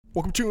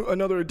Welcome to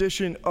another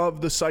edition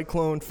of the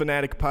Cyclone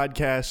Fanatic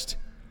Podcast.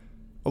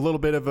 A little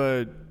bit of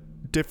a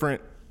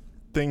different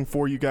thing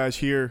for you guys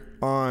here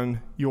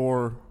on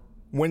your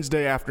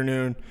Wednesday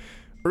afternoon.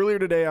 Earlier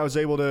today, I was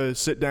able to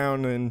sit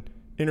down and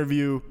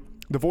interview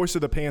the voice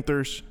of the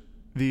Panthers,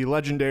 the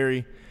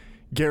legendary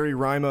Gary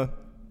Rima.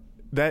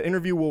 That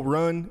interview will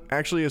run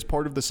actually as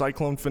part of the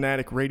Cyclone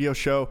Fanatic radio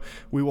show.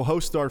 We will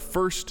host our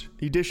first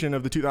edition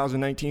of the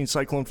 2019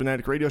 Cyclone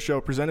Fanatic radio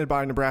show presented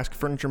by Nebraska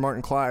Furniture Mart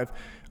and Clive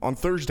on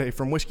Thursday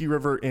from Whiskey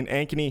River in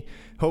Ankeny.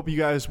 Hope you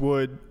guys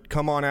would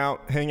come on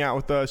out, hang out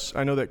with us.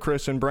 I know that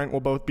Chris and Brent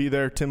will both be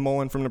there. Tim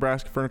Mullen from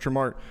Nebraska Furniture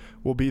Mart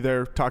will be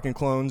there talking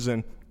clones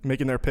and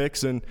making their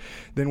picks, and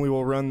then we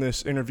will run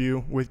this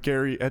interview with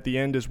Gary at the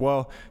end as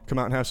well. Come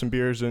out and have some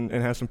beers and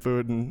have some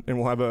food, and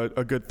we'll have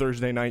a good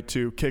Thursday night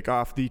to kick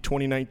off the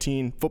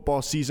 2019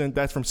 football season.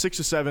 That's from 6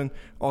 to 7.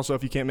 Also,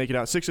 if you can't make it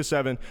out, 6 to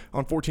 7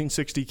 on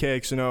 1460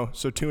 KXNO.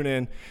 So tune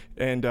in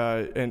and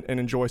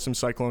enjoy some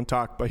Cyclone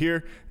talk. But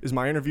here is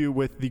my interview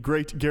with the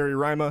great Gary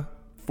Rima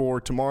for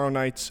tomorrow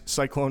night's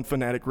Cyclone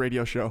Fanatic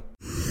radio show.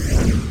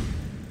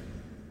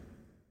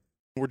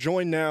 We're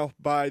joined now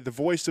by the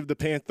voice of the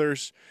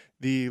Panthers,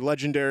 the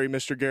legendary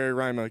Mr. Gary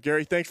Rima.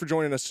 Gary, thanks for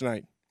joining us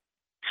tonight.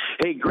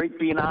 Hey, great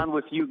being on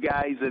with you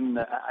guys, and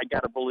I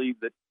got to believe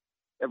that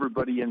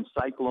everybody in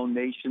Cyclone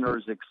Nation are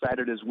as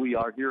excited as we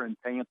are here in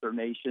Panther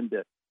Nation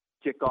to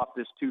kick off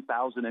this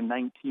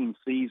 2019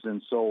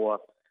 season. So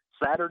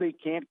Saturday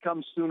can't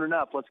come soon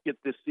enough. Let's get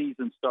this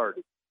season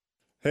started.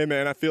 Hey,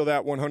 man, I feel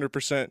that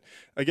 100%.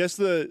 I guess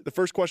the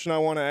first question I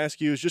want to ask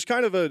you is just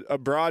kind of a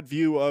broad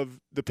view of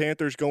the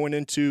Panthers going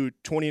into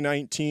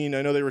 2019.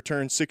 I know they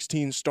returned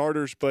 16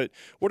 starters, but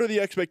what are the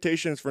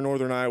expectations for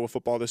Northern Iowa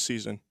football this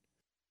season?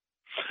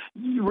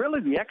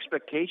 Really, the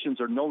expectations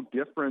are no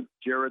different,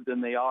 Jared, than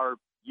they are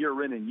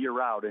year in and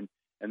year out, and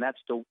that's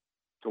to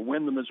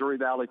win the Missouri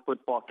Valley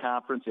Football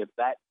Conference. If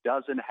that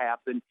doesn't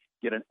happen,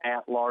 get an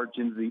at-large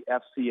into the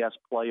FCS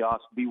playoffs,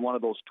 be one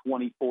of those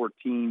 24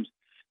 teams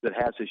that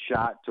has a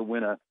shot to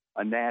win a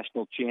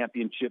national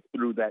championship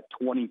through that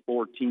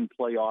 2014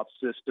 playoff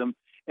system.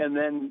 And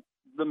then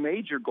the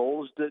major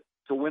goal is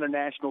to win a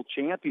national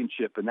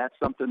championship, and that's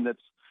something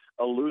that's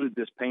eluded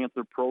this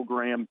Panther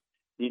program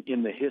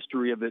in the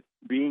history of it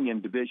being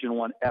in Division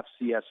I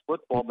FCS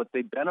football. But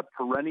they've been a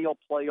perennial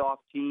playoff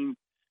team.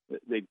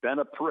 They've been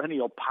a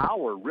perennial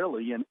power,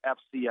 really, in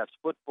FCS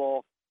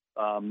football,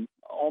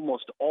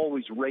 almost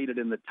always rated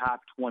in the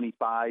top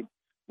 25.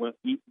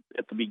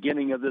 At the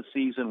beginning of the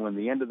season, when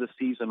the end of the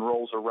season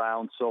rolls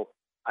around. So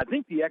I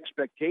think the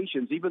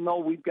expectations, even though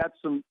we've got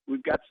some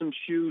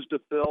shoes to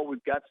fill,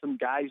 we've got some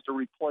guys to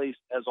replace,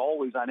 as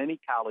always on any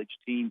college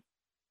team,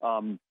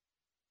 I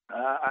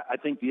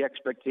think the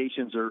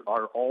expectations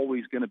are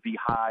always going to be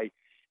high.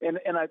 And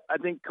I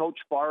think Coach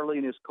Farley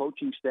and his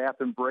coaching staff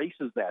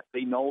embraces that.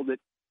 They know that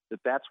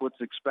that's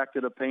what's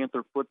expected of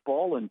Panther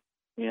football, and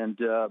you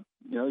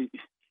know,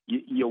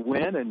 you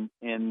win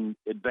and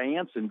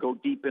advance and go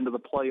deep into the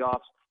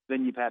playoffs,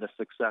 then you've had a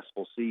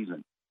successful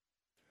season.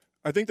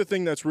 I think the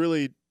thing that's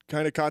really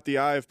kind of caught the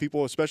eye of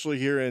people, especially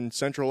here in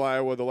central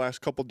Iowa the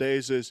last couple of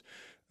days, is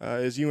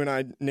you and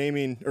I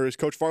is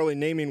Coach Farley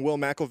naming Will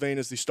McElvain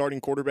as the starting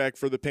quarterback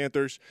for the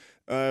Panthers.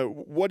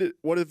 What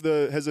has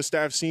the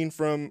staff seen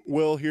from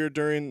Will here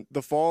during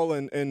the fall,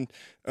 and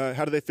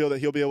how do they feel that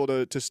he'll be able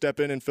to step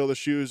in and fill the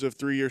shoes of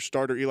 3-year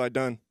starter Eli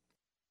Dunn?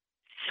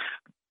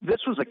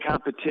 This was a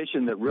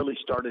competition that really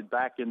started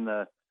back in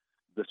the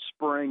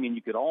spring, and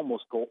you could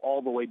almost go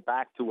all the way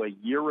back to a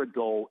year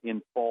ago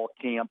in fall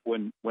camp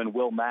when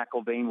Will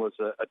McElvain was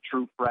a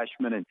true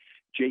freshman and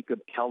Jacob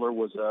Keller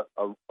was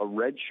a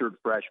redshirt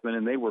freshman,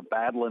 and they were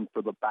battling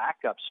for the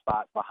backup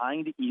spot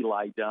behind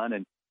Eli Dunn.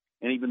 And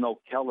even though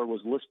Keller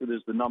was listed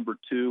as the number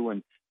 2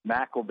 and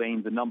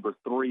McElvain the number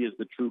 3 as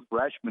the true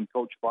freshman,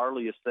 Coach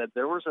Farley has said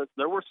there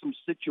were some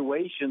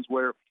situations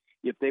where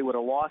if they would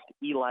have lost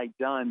Eli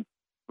Dunn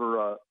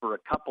for a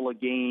couple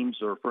of games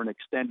or for an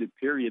extended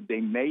period, they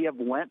may have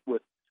went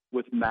with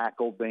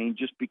McElvain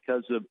just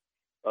because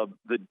of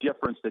the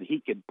difference that he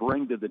could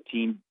bring to the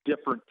team,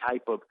 different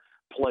type of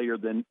player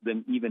than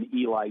even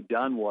Eli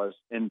Dunn was.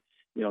 And,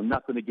 you know,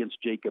 nothing against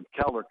Jacob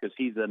Keller because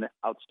he's an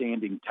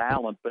outstanding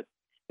talent, but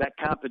that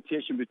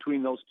competition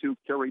between those two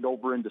carried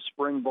over into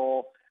spring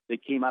ball. They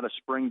came out of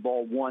spring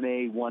ball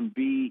 1A,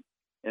 1B,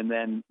 and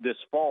then this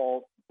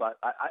fall. But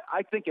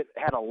I think it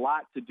had a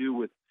lot to do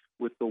with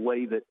the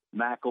way that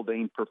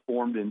McElvain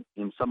performed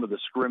in some of the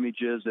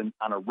scrimmages and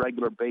on a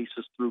regular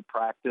basis through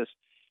practice.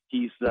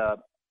 He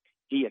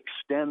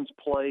extends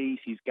plays.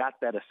 He's got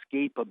that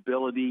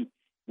escapability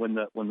when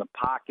the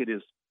pocket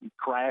is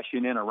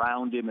crashing in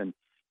around him, and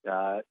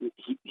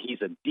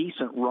he's a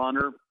decent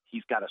runner.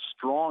 He's got a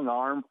strong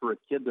arm for a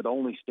kid that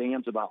only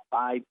stands about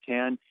 5'10",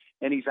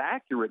 and he's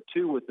accurate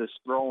too with his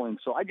throwing.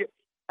 So I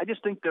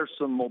just think there's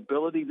some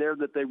mobility there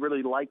that they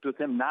really liked with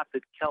him. Not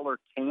that Keller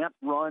can't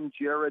run,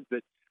 Jared,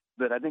 but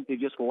I think they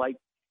just like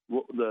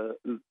the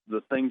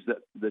things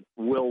that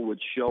Will would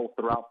show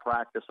throughout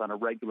practice on a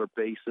regular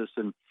basis.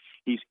 And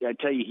he's got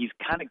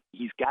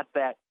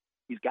that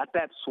He's got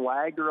that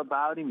swagger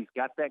about him. He's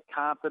got that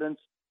confidence.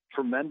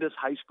 Tremendous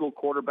high school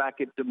quarterback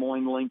at Des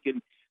Moines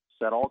Lincoln,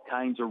 set all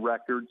kinds of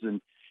records,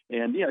 and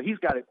he's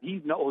got it.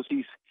 He knows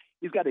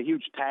he's got a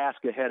huge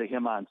task ahead of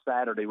him on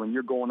Saturday when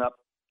you're going up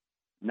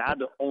not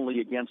only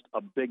against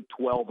a Big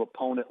 12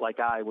 opponent like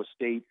Iowa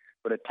State,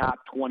 but a top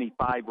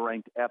 25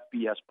 ranked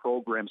FBS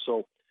program.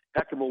 So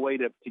heck of a way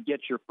to get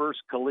your first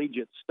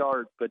collegiate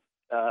start. But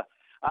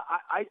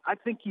I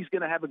think he's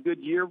going to have a good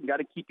year. We've got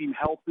to keep him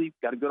healthy.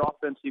 Got a good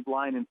offensive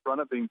line in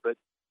front of him, but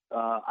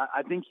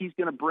I think he's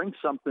going to bring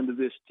something to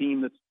this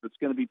team that's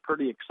going to be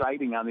pretty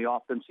exciting on the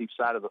offensive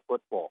side of the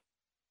football.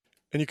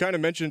 And you kind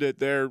of mentioned it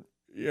there.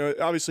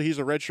 Obviously he's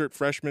a redshirt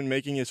freshman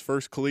making his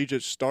first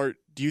collegiate start.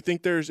 Do you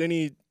think there's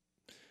any,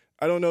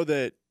 I don't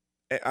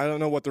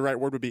know what the right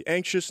word would be,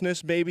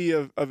 anxiousness maybe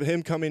of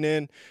him coming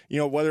in,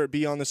 whether it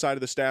be on the side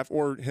of the staff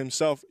or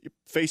himself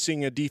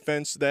facing a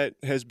defense that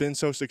has been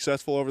so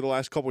successful over the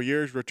last couple of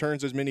years,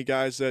 returns as many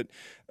guys that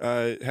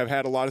have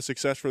had a lot of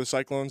success for the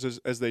Cyclones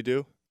as they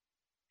do?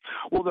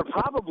 Well, there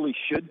probably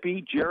should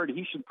be, Jared.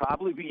 He should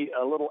probably be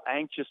a little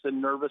anxious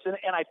and nervous, and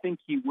I think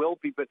he will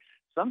be. But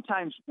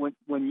sometimes when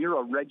you're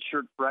a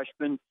redshirt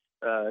freshman,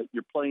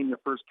 you're playing your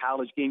first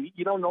college game,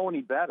 you don't know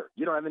any better.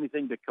 You don't have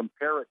anything to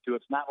compare it to.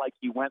 It's not like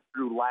he went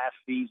through last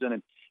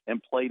season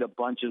and played a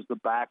bunch as the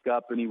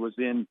backup, and he was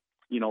in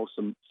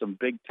some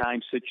big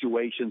time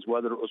situations,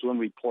 whether it was when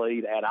we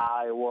played at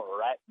Iowa or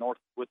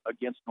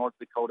against North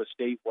Dakota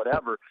State,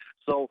 whatever.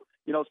 So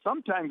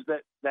sometimes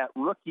that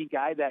rookie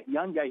guy, that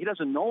young guy, he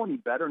doesn't know any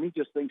better, and he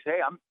just thinks, hey,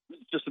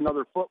 it's just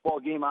another football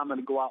game. I'm going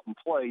to go out and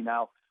play.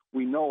 Now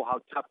we know how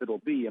tough it'll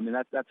be. I mean,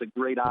 that's a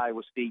great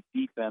Iowa State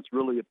defense.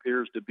 Really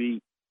appears to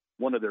be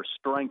one of their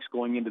strengths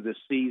going into this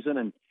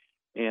season,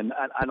 and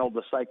I know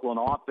the Cyclone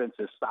offense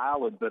is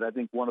solid, but I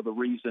think one of the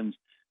reasons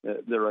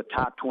they're a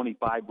top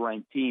 25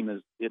 ranked team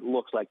is it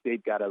looks like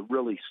they've got a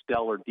really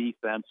stellar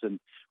defense. And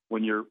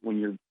when you're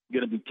going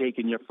to be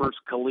taking your first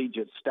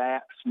collegiate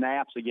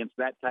snaps against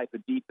that type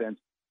of defense,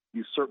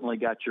 you certainly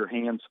got your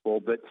hands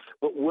full. But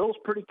Will's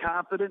pretty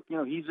confident.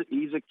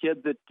 He's a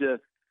kid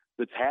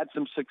that's had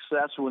some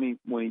success when he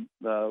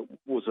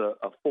was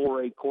a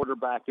 4A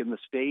quarterback in the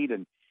state,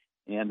 and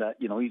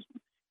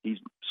he's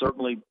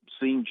certainly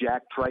seen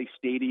Jack Trice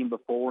Stadium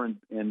before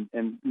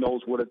and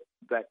knows what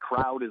that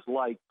crowd is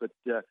like. But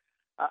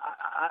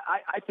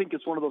I think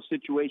it's one of those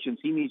situations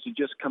he needs to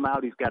just come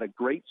out. He's got a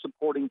great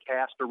supporting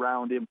cast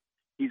around him.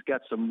 He's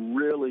got some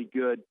really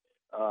good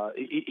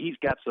he's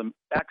got some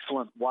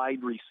excellent wide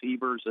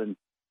receivers and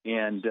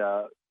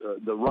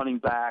the running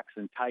backs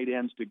and tight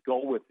ends to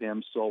go with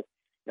him. So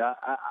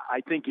I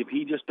think if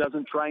he just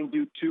doesn't try and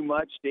do too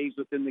much, stays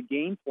within the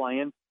game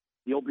plan,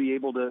 he'll be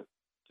able to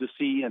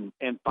see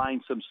and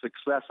find some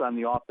success on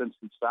the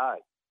offensive side.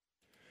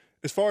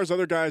 As far as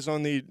other guys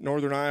on the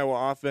Northern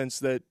Iowa offense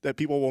that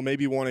people will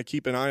maybe want to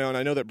keep an eye on,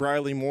 I know that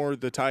Briley Moore,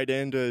 the tight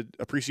end, a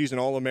preseason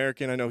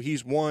All-American, I know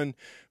he's one.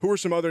 Who are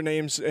some other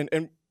names?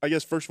 And I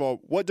guess, first of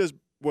all, what does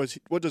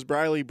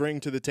Briley bring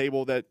to the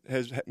table that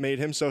has made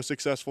him so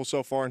successful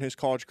so far in his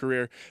college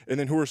career? And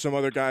then who are some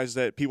other guys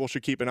that people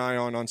should keep an eye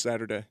on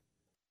Saturday?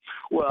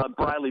 Well,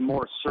 Briley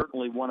Moore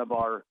certainly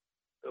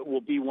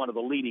will be one of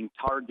the leading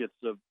targets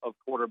of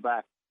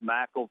quarterback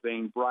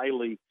McElvain.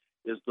 Briley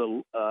is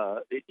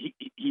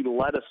he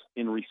led us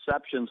in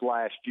receptions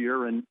last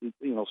year, and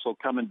so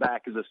coming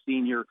back as a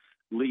senior,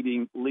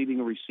 leading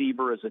a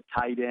receiver as a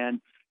tight end,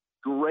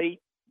 great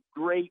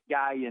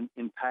guy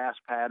in pass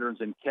patterns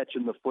and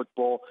catching the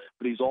football,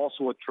 but he's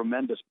also a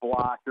tremendous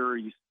blocker.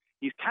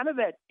 He's kind of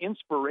that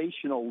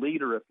inspirational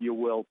leader, if you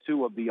will,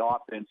 too, of the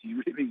offense.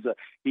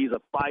 He's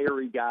a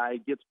fiery guy,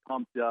 gets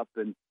pumped up,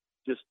 and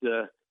just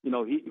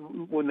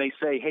when they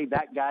say, hey,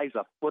 that guy's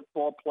a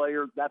football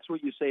player, that's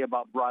what you say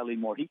about Briley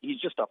Moore.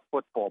 He's just a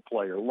football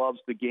player, loves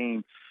the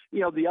game.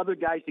 The other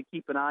guys to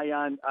keep an eye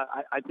on,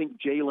 I think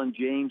Jalen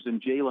James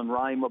and Jalen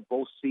Rima,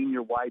 both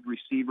senior wide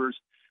receivers,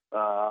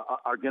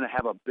 are going to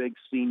have a big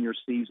senior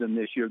season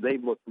this year.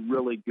 They've looked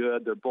really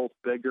good. They're both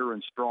bigger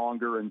and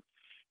stronger and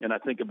I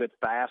think a bit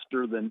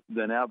faster than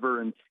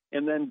ever. And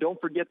then don't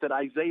forget that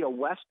Isaiah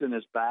Weston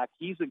is back.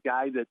 He's a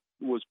guy that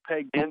was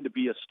pegged in to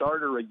be a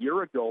starter a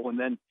year ago and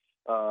then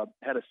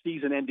had a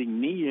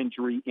season-ending knee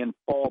injury in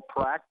fall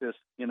practice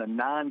in a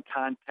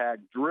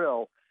non-contact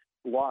drill,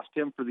 lost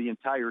him for the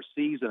entire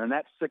season. And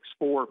that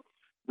 6'4"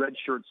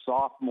 redshirt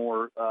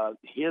sophomore,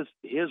 his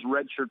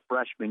redshirt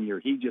freshman year,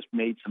 he just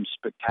made some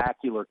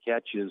spectacular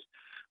catches.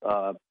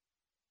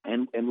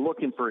 And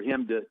looking for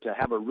him to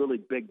have a really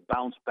big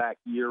bounce-back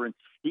year. And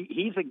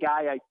he's a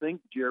guy, I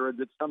think, Jared,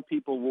 that some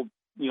people will,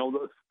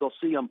 they'll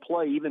see him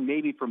play, even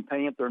maybe from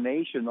Panther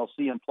Nation, they'll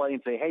see him play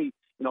and say, hey,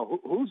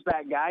 who's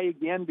that guy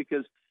again?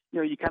 Because,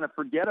 you kind of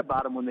forget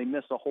about him when they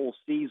miss a whole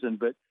season.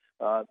 But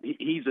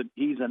he's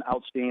an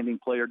outstanding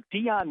player.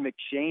 Deion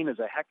McShane is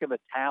a heck of a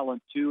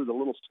talent, too, the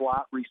little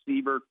slot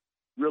receiver,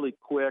 really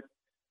quick,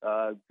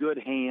 good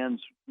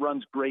hands,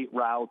 runs great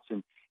routes,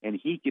 and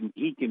he can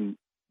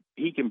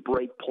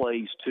break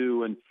plays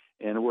too,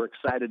 and we're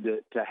excited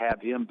to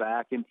have him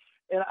back. And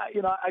And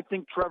I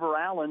think Trevor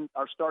Allen,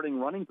 our starting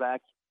running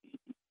back,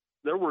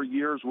 there were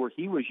years where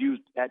he was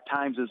used at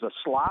times as a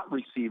slot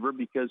receiver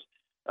because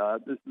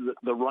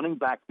the running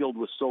back field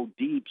was so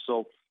deep.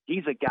 So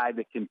he's a guy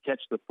that can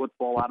catch the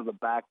football out of the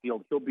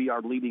backfield. He'll be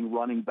our leading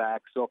running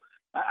back. So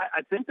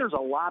I think there's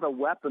a lot of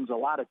weapons, a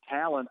lot of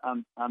talent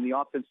on the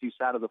offensive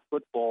side of the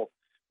football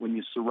when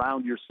you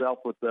surround yourself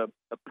with a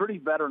pretty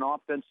veteran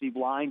offensive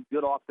line,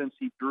 good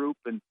offensive group,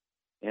 and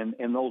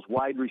those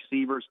wide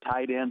receivers,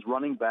 tight ends,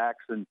 running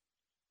backs. And,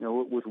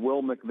 with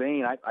Will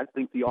McVay, I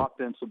think the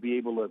offense will be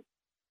able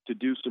to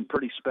do some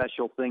pretty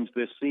special things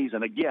this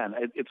season. Again,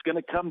 it's going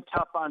to come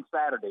tough on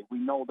Saturday. We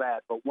know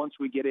that. But once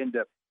we get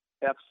into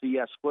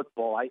FCS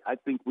football, I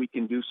think we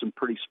can do some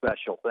pretty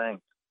special things.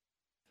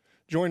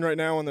 Joined right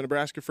now on the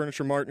Nebraska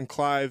Furniture Mart and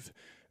Clive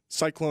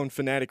Cyclone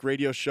Fanatic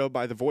radio show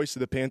by the voice of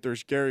the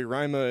Panthers, Gary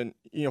Rima.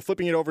 And,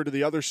 flipping it over to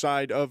the other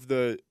side of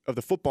the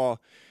football,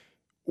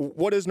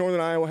 what does Northern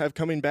Iowa have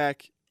coming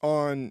back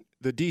on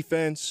the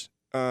defense?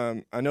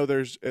 I know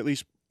there's at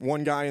least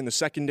one guy in the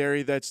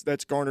secondary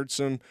that's garnered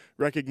some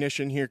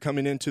recognition here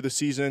coming into the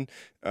season.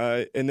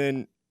 And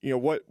then,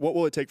 what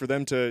will it take for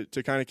them to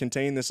kind of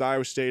contain this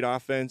Iowa State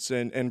offense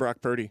and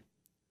Brock Purdy?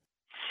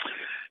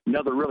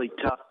 Another really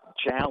tough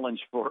challenge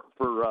for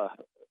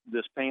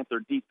this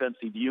Panther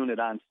defensive unit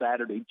on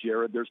Saturday,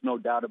 Jared. There's no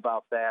doubt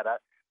about that.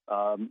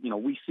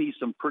 We see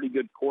some pretty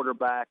good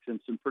quarterbacks and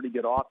some pretty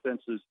good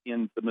offenses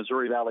in the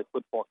Missouri Valley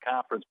Football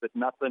Conference, but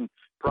nothing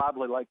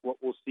probably like what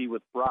we'll see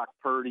with Brock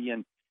Purdy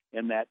and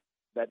that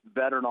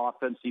veteran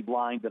offensive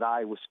line that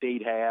Iowa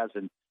State has,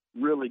 and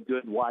really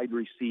good wide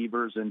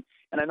receivers. And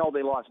I know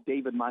they lost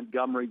David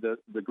Montgomery,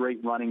 the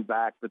great running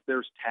back, but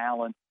there's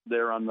talent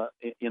there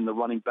in the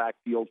running back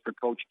field for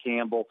Coach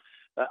Campbell.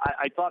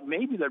 I thought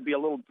maybe there'd be a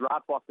little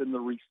drop-off in the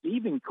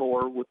receiving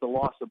core with the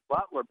loss of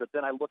Butler, but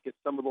then I look at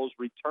some of those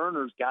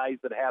returners, guys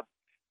that have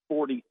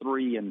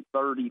 43 and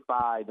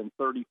 35 and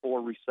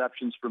 34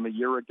 receptions from a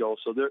year ago.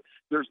 So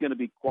there's going to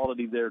be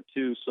quality there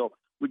too. So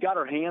we got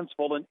our hands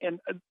full. And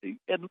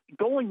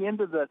going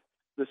into the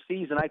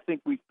season, I think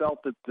we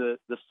felt that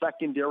the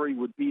secondary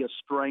would be a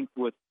strength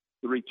with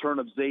the return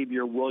of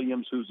Xavier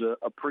Williams, who's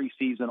a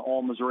preseason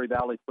All-Missouri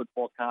Valley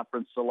Football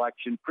Conference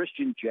selection.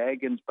 Christian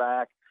Jagan's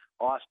back.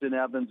 Austin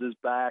Evans is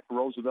back.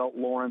 Roosevelt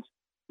Lawrence.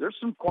 There's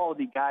some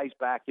quality guys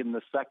back in the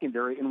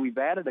secondary, and we've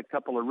added a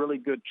couple of really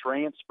good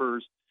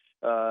transfers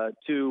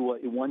to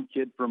one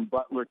kid from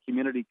Butler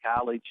Community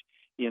College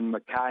in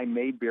Mackay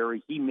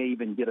Mayberry. He may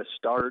even get a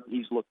start.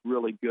 He's looked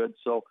really good.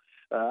 So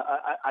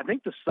I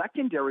think the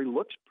secondary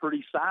looks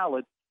pretty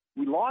solid.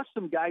 We lost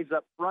some guys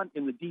up front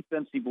in the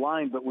defensive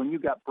line, but when you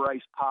got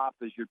Bryce Pop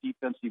as your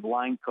defensive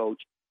line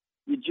coach,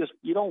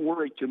 you don't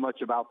worry too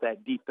much about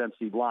that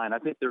defensive line. I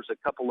think there's a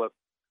couple of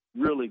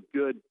really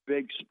good,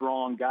 big,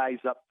 strong guys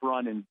up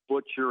front, and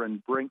Butcher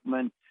and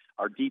Brinkman,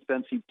 our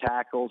defensive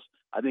tackles.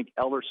 I think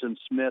Ellerson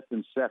Smith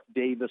and Seth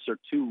Davis are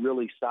two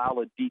really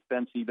solid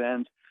defensive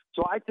ends.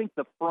 So I think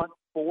the front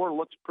four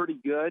looks pretty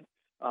good.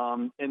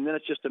 And then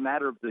it's just a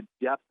matter of the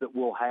depth that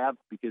we'll have,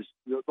 because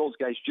those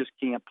guys just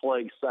can't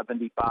play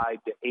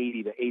 75 to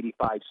 80 to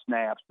 85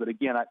 snaps. But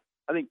again,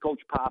 I think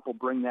Coach Pop will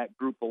bring that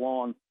group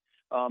along.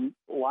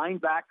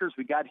 Linebackers,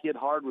 we got hit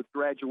hard with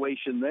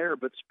graduation there,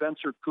 but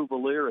Spencer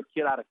Cuvalier, a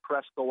kid out of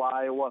Cresco,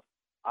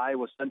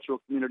 Iowa Central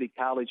Community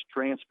College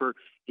transfer,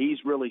 he's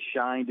really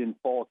shined in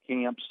fall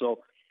camp. So,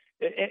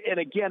 and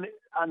again,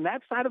 on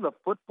that side of the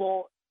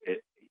football,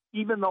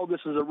 even though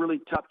this is a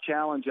really tough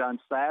challenge on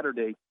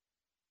Saturday,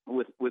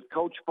 with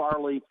Coach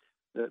Farley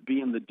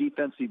being the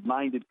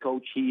defensive-minded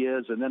coach he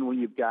is, and then when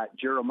you've got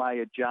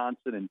Jeremiah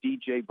Johnson and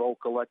DJ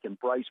Vokalek and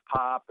Bryce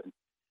Pop and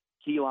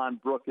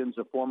Keelan Brookins,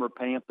 a former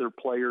Panther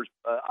players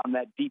on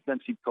that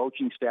defensive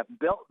coaching staff,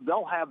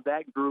 they'll have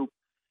that group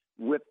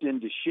whipped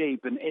into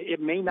shape. And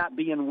it may not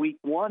be in week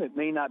one, it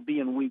may not be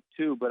in week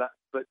two, but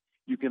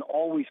you can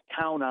always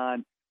count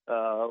on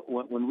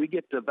when we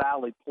get to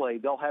Valley play,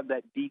 they'll have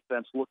that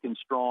defense looking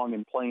strong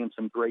and playing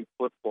some great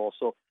football.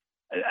 So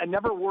I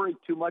never worried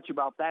too much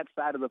about that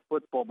side of the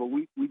football, but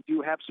we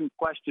do have some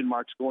question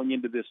marks going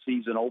into this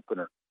season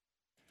opener.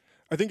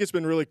 I think it's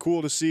been really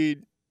cool to see,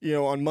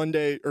 on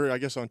Monday, or I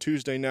guess on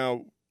Tuesday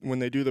now, when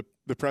they do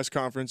the press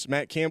conference,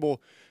 Matt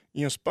Campbell,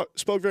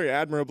 spoke very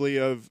admirably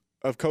of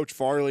Coach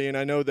Farley. And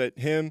I know that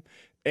him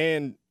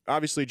and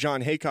obviously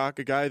John Haycock,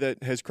 a guy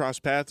that has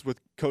crossed paths with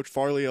Coach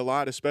Farley a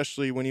lot,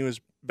 especially when he was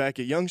back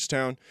at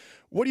Youngstown.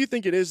 What do you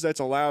think it is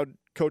that's allowed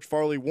Coach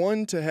Farley,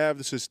 one, to have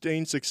the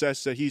sustained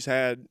success that he's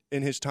had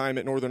in his time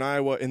at Northern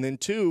Iowa, and then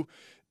two,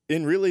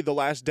 in really the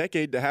last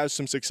decade, to have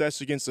some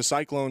success against the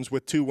Cyclones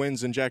with 2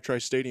 wins in Jack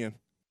Trice Stadium?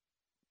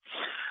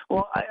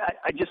 Well,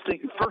 I just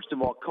think, first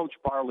of all, Coach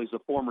Farley's a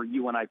former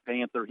UNI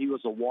Panther. He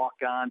was a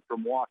walk-on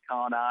from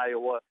Waukon,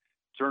 Iowa,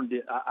 turned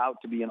it out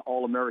to be an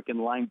All-American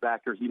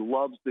linebacker. He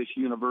loves this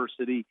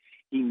university.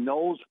 He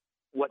knows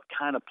what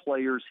kind of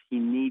players he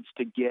needs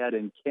to get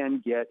and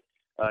can get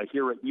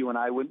here at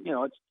UNI.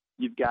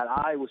 You've got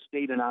Iowa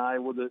State and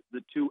Iowa,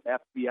 the 2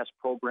 FBS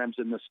programs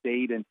in the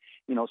state, and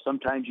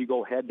sometimes you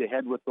go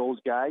head-to-head with those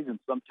guys, and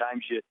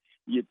sometimes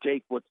you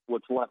take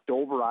what's left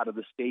over out of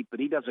the state. But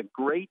he does a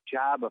great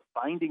job of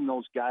finding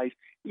those guys.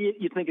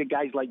 You think of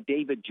guys like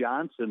David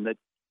Johnson that,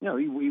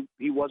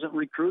 he wasn't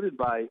recruited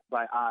by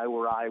Iowa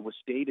or Iowa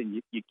State,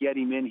 and you get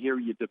him in here,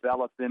 you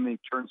develop him, and he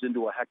turns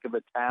into a heck of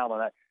a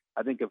talent.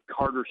 I think of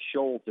Carter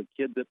Schultz, a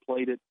kid that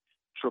played at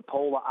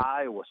Tripola,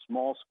 Iowa,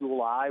 small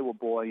school Iowa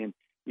boy, and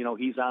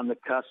he's on the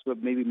cusp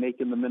of maybe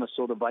making the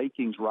Minnesota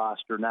Vikings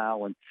roster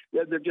now. And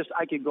they're just,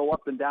 I could go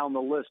up and down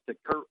the list, to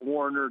Kurt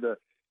Warner, to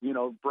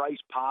Bryce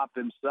Pop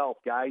himself,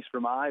 guys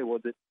from Iowa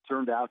that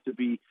turned out to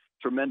be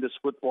tremendous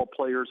football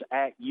players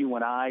at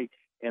UNI,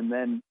 and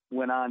then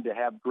went on to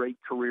have great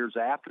careers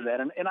after that.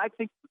 And I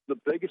think the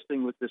biggest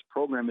thing with this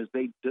program is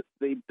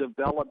they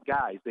develop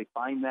guys. They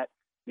find that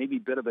maybe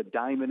bit of a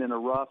diamond in a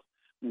rough,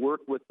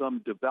 work with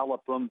them,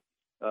 develop them,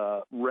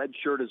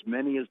 redshirt as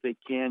many as they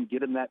can,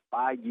 get them that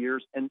 5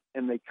 years, and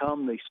they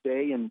come, they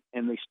stay, and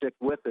they stick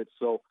with it.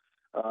 So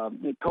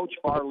Coach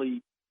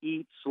Farley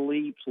eats,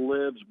 sleeps,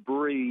 lives,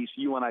 breathes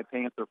UNI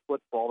Panther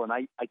football, and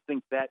I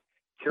think that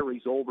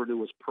carries over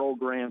to his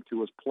program, to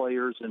his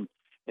players, and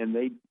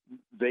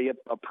they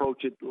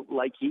approach it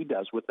like he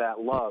does, with that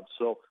love.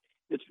 So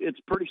it's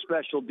a pretty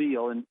special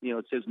deal, and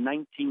it's his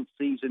 19th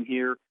season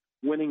here,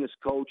 winning as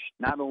coach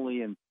not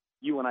only in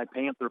UNI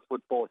Panther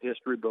football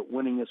history, but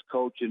winning as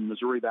coach in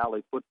Missouri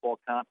Valley Football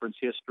Conference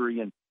history,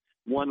 and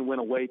one win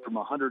away from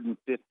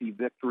 150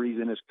 victories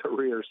in his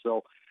career.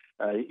 So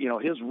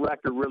his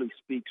record really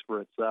speaks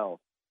for itself.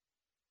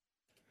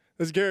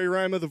 This is Gary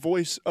Rima, the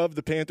voice of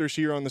the Panthers,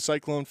 here on the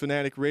Cyclone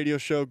Fanatic Radio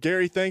Show.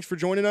 Gary, thanks for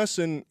joining us,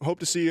 and hope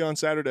to see you on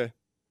Saturday.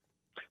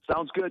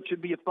 Sounds good.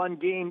 Should be a fun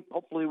game.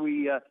 Hopefully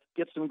we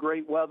get some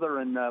great weather,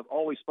 and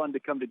always fun to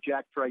come to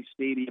Jack Trice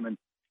Stadium and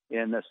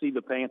see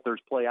the Panthers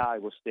play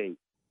Iowa State.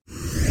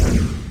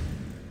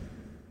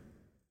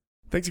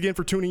 Thanks again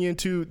for tuning in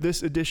to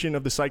this edition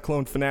of the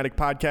Cyclone Fanatic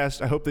Podcast.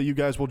 I hope that you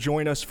guys will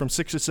join us from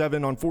 6 to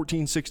 7 on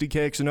 1460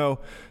 KXNO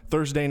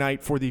Thursday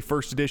night for the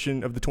first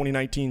edition of the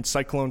 2019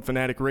 Cyclone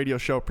Fanatic Radio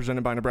Show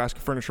presented by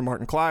Nebraska Furniture Mart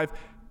and Clive.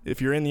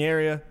 If you're in the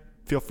area,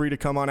 feel free to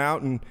come on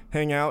out and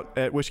hang out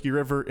at Whiskey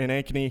River in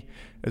Ankeny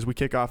as we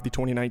kick off the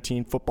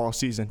 2019 football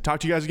season. Talk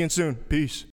to you guys again soon. Peace.